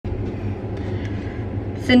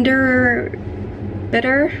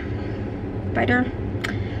Cinderbiter,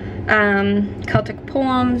 Celtic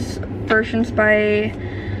Poems, versions by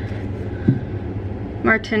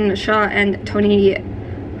Martin Shaw and Tony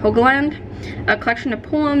Hoagland, a collection of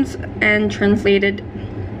poems and translated.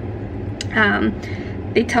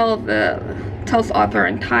 They tells the author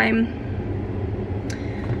and time,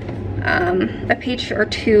 a page or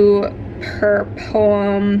two per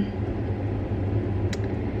poem.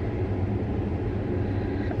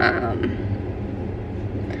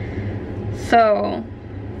 So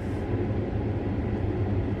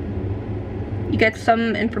you get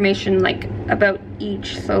some information like about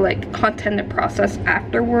each, so like content and process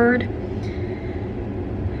afterward.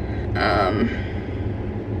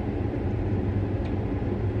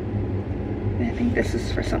 I think this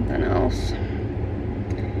is for something else.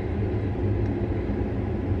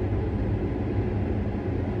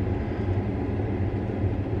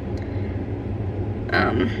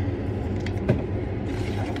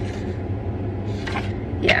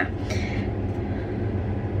 Yeah.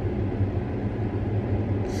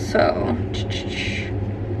 So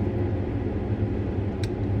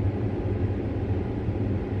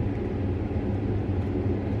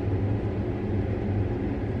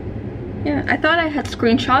yeah, I thought I had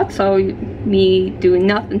screenshots, so me doing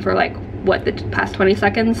nothing for like what, the past 20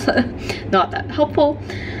 seconds, not that helpful.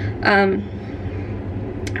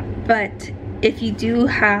 But if you do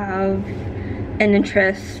have an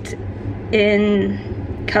interest in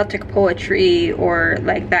Celtic poetry or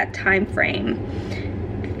like that time frame,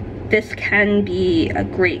 this can be a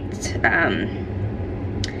great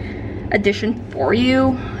addition for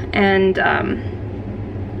you. And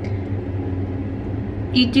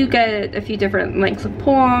you do get a few different lengths of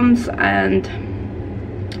poems and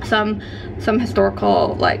some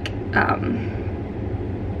historical like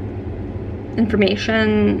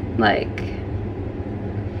information, like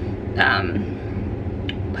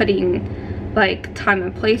putting like time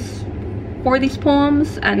and place for these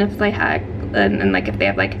poems, and if they had and like if they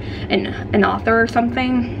have like an author or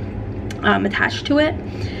something attached to it,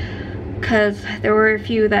 because there were a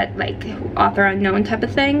few that like author unknown type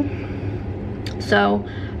of thing. So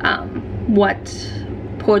what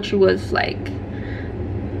poetry was like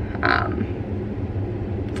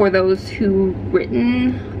for those who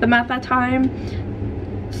written them at that time,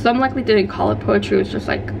 some likely didn't call it poetry. It was just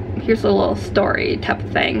like, here's a little story type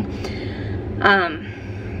of thing.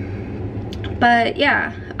 But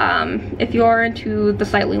yeah, if you are into the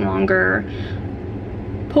slightly longer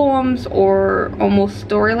poems or almost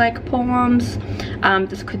story-like poems,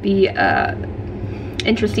 this could be a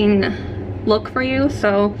interesting look for you.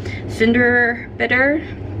 So Cinderbiter,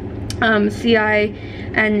 Cinderbiter.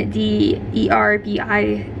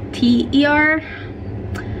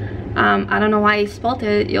 I don't know why I spelled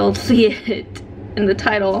it. You'll see it in the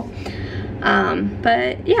title.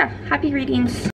 But yeah, happy readings.